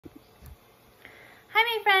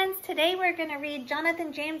Hi my friends, today we're going to read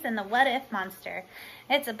Jonathan James and the What If Monster.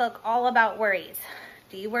 It's a book all about worries.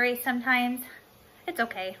 Do you worry sometimes? It's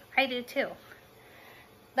okay, I do too.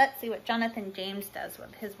 Let's see what Jonathan James does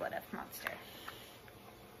with his What If Monster.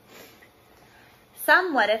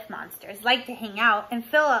 Some what if monsters like to hang out and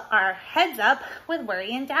fill our heads up with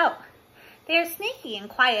worry and doubt. They are sneaky and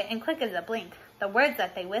quiet and quick as a blink. The words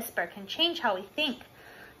that they whisper can change how we think.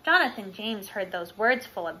 Jonathan James heard those words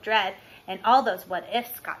full of dread, and all those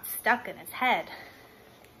what-ifs got stuck in his head.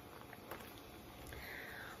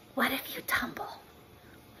 What if you tumble?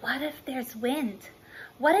 What if there's wind?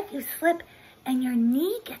 What if you slip and your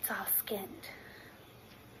knee gets all skinned?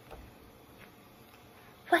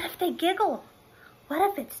 What if they giggle?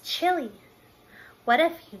 What if it's chilly? What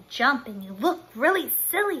if you jump and you look really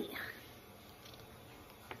silly?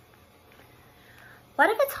 What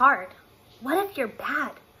if it's hard? What if you're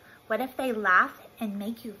bad? What if they laugh and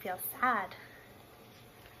make you feel sad?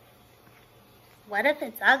 What if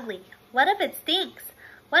it's ugly? What if it stinks?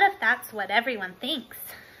 What if that's what everyone thinks?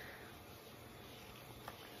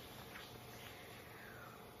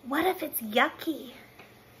 What if it's yucky?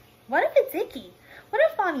 What if it's icky? What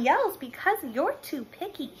if Mom yells because you're too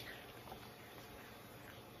picky?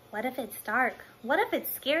 What if it's dark? What if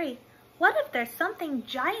it's scary? What if there's something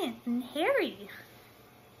giant and hairy?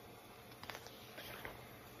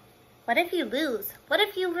 What if you lose? What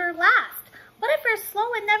if you were last? What if you're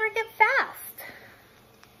slow and never get fast?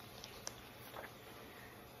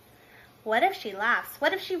 What if she laughs?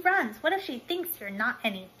 What if she runs? What if she thinks you're not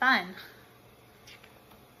any fun?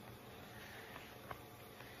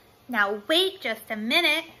 Now wait just a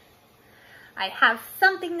minute. I have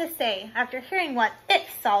something to say. After hearing what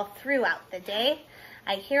ifs all throughout the day,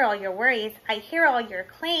 I hear all your worries, I hear all your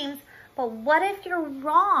claims, but what if you're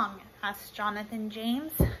wrong? Asked Jonathan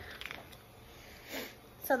James.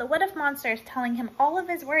 So the what if monster is telling him all of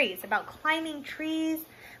his worries about climbing trees,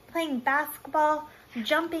 playing basketball,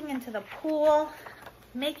 jumping into the pool,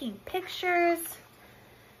 making pictures,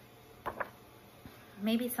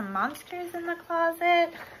 maybe some monsters in the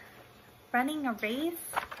closet, running a race,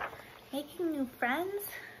 making new friends.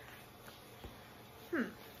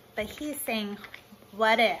 But he's saying,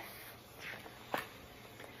 what if?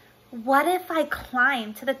 What if I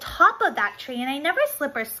climb to the top of that tree and I never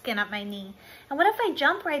slip or skin up my knee? And what if I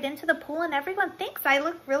jump right into the pool and everyone thinks I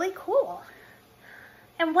look really cool?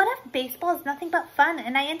 And what if baseball is nothing but fun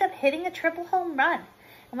and I end up hitting a triple home run?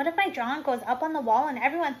 And what if my drawing goes up on the wall and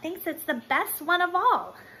everyone thinks it's the best one of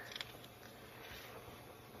all?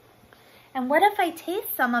 And what if I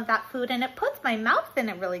taste some of that food and it puts my mouth in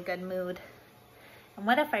a really good mood? And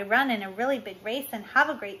what if I run in a really big race and have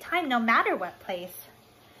a great time no matter what place?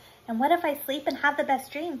 And what if I sleep and have the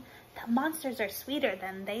best dream that monsters are sweeter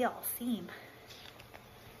than they all seem?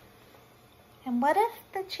 And what if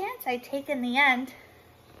the chance I take in the end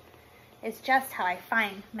is just how I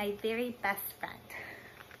find my very best friend?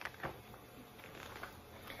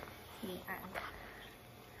 The end.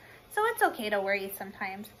 So it's okay to worry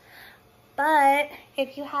sometimes. But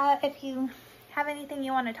if you have anything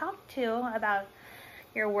you want to talk to about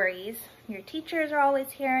your worries, your teachers are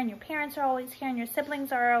always here and your parents are always here and your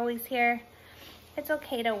siblings are always here. It's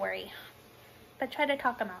okay to worry, but try to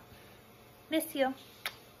talk them out. Miss you.